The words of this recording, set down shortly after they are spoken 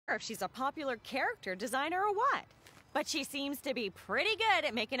if she's a popular character designer or what. But she seems to be pretty good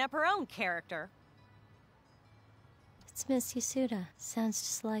at making up her own character. It's Miss Yasuda. Sounds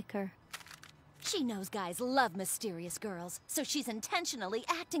just like her. She knows guys love mysterious girls, so she's intentionally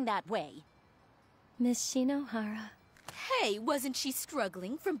acting that way. Miss Shinohara. Hey, wasn't she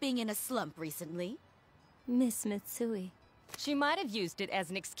struggling from being in a slump recently? Miss Mitsui. She might have used it as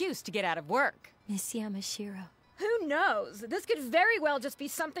an excuse to get out of work. Miss Yamashiro. Who knows? This could very well just be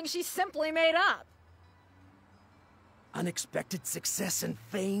something she simply made up. Unexpected success and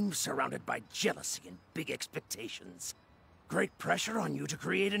fame surrounded by jealousy and big expectations. Great pressure on you to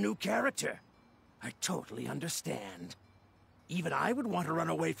create a new character. I totally understand. Even I would want to run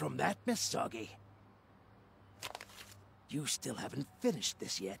away from that, Miss Soggy. You still haven't finished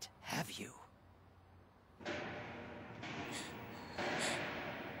this yet, have you?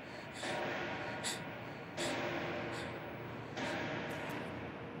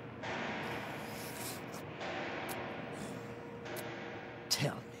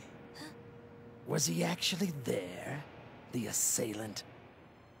 Tell me, was he actually there, the assailant?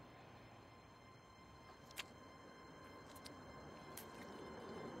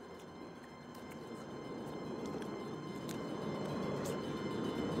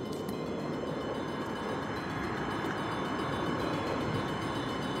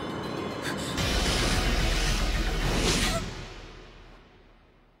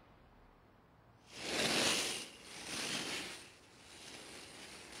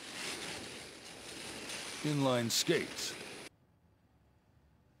 Inline skates.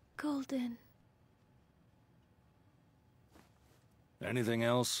 Golden. Anything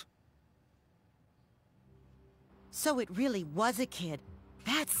else? So it really was a kid.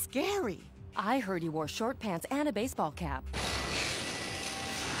 That's scary. I heard he wore short pants and a baseball cap.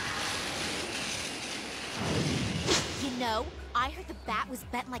 You know, I heard the bat was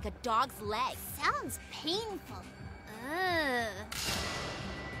bent like a dog's leg. Sounds painful. Ugh.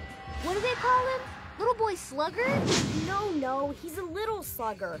 What do they call him? Little boy slugger? No, he's a little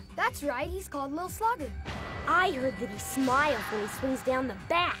slugger. That's right, he's called Little Slugger. I heard that he smiles when he swings down the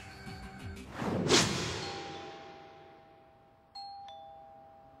bat.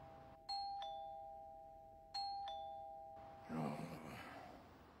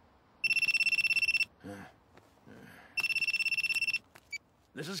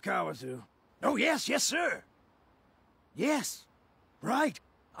 This is Kawazu. Oh, yes, sir. Yes, right.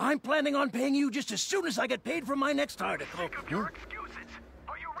 I'm planning on paying you just as soon as I get paid for my next article.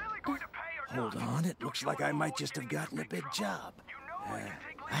 Hold on, it looks like I might just have gotten a big job. I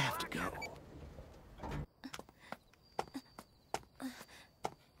have to go.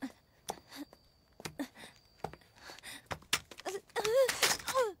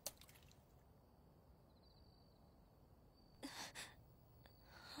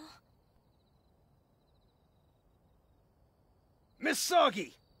 Miss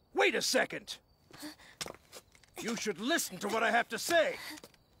Soggy, wait a second. You should listen to what I have to say.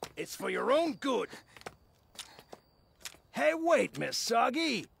 It's for your own good. Hey, wait, Miss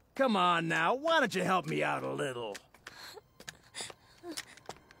Soggy. Come on now, why don't you help me out a little?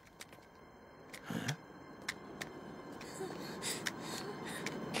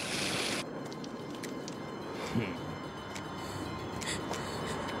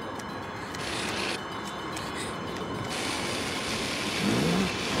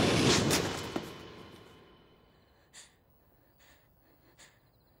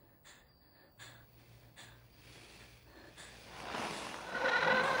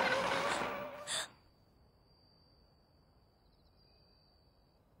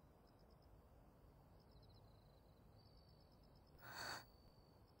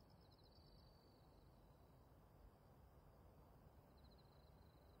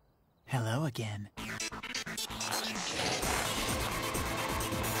 Hello again.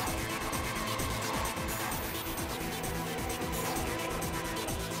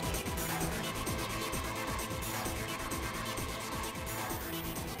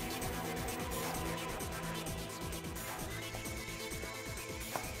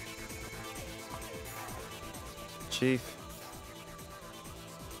 Chief,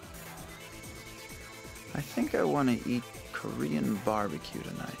 I think I want to eat Korean barbecue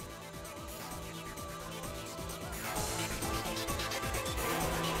tonight.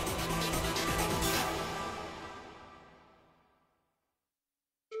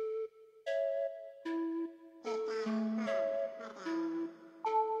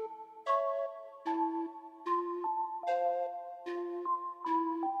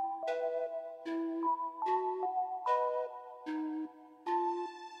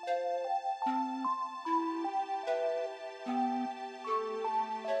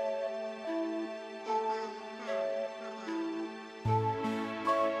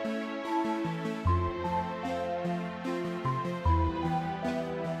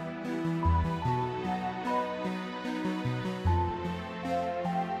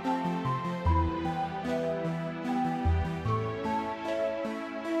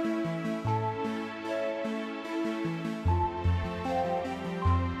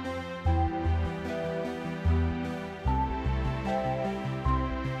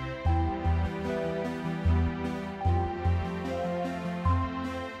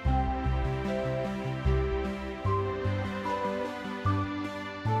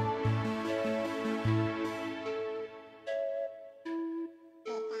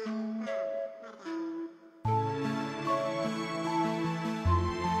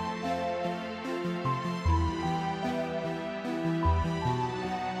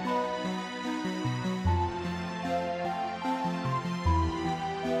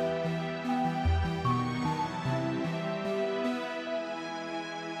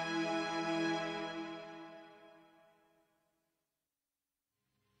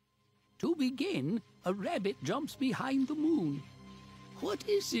 To begin, a rabbit jumps behind the moon. What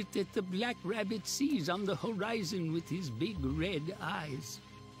is it that the black rabbit sees on the horizon with his big red eyes?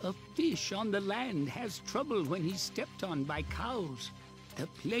 A fish on the land has trouble when he's stepped on by cows. The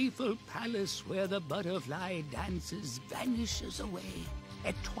playful palace where the butterfly dances vanishes away.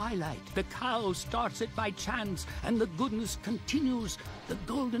 At twilight, the cow starts it by chance, and the goodness continues. The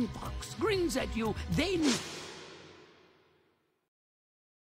golden fox grins at you, then